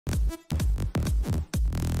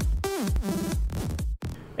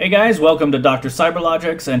Hey guys, welcome to Dr.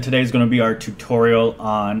 Cyberlogics, and today's going to be our tutorial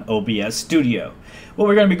on OBS Studio. What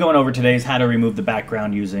we're going to be going over today is how to remove the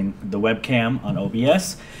background using the webcam on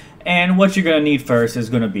OBS. And what you're going to need first is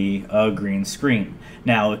going to be a green screen.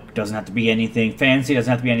 Now, it doesn't have to be anything fancy, it doesn't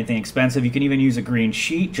have to be anything expensive. You can even use a green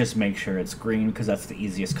sheet, just make sure it's green because that's the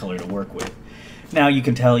easiest color to work with. Now you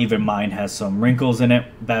can tell even mine has some wrinkles in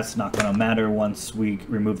it. That's not going to matter once we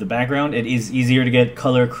remove the background. It is easier to get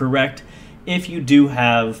color correct if you do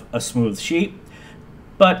have a smooth sheet,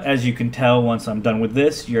 but as you can tell, once I'm done with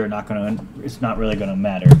this, it's not really gonna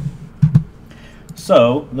matter.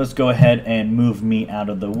 So let's go ahead and move me out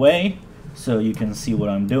of the way so you can see what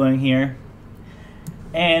I'm doing here.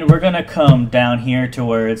 And we're gonna come down here to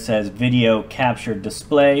where it says Video Capture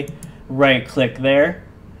Display, right click there,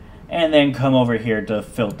 and then come over here to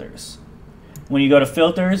Filters. When you go to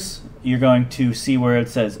Filters, you're going to see where it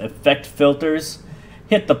says Effect Filters.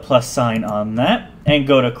 Hit the plus sign on that and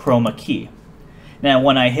go to Chroma Key. Now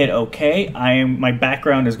when I hit OK, my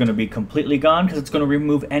background is going to be completely gone because it's going to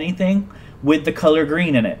remove anything with the color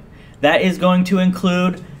green in it. That is going to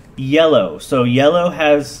include yellow. So yellow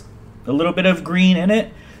has a little bit of green in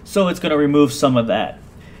it, so it's going to remove some of that.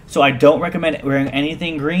 So I don't recommend wearing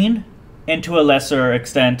anything green, and to a lesser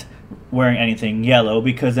extent wearing anything yellow,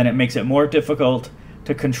 because then it makes it more difficult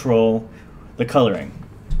to control the coloring.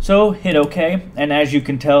 So hit OK, and as you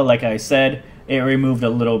can tell, like I said, it removed a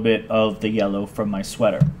little bit of the yellow from my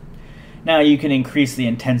sweater. Now you can increase the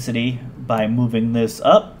intensity by moving this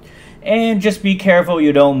up, and just be careful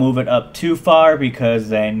you don't move it up too far because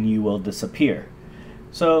then you will disappear.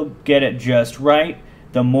 So get it just right.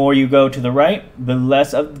 The more you go to the right, the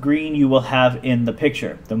less of green you will have in the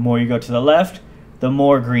picture. The more you go to the left, the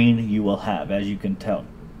more green you will have, as you can tell.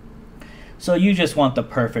 So you just want the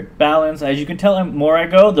perfect balance. As you can tell, the more I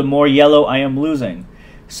go, the more yellow I am losing.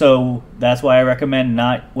 So that's why I recommend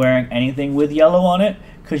not wearing anything with yellow on it,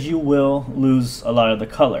 because you will lose a lot of the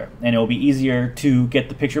color. And it will be easier to get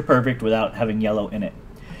the picture perfect without having yellow in it.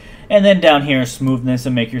 And then down here, smoothness,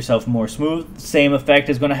 and make yourself more smooth. Same effect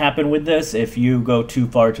is going to happen with this. If you go too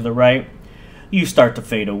far to the right, you start to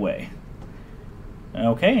fade away.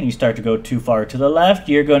 Okay, and you start to go too far to the left,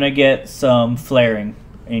 you're going to get some flaring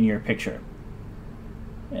in your picture.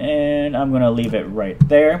 And I'm going to leave it right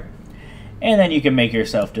there. And then you can make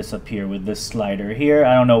yourself disappear with this slider here.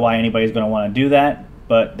 I don't know why anybody's going to want to do that,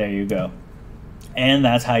 but there you go. And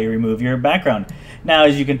that's how you remove your background. Now,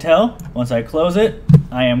 as you can tell, once I close it,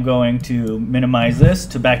 I am going to minimize this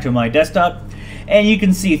back to my desktop. And you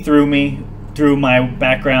can see through my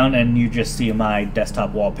background, and you just see my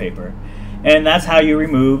desktop wallpaper. And that's how you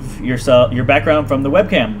remove your background from the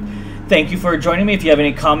webcam. Thank you for joining me. If you have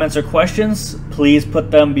any comments or questions, please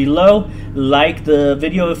put them below. Like the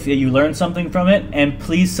video if you learned something from it, and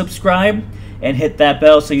please subscribe and hit that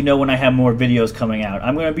bell so you know when I have more videos coming out.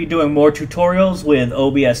 I'm going to be doing more tutorials with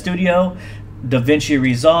OBS Studio, DaVinci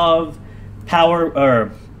Resolve,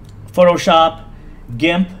 Photoshop,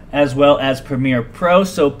 GIMP, as well as Premiere Pro.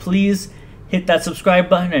 So please hit that subscribe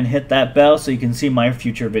button and hit that bell so you can see my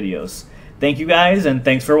future videos. Thank you guys, and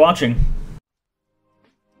thanks for watching.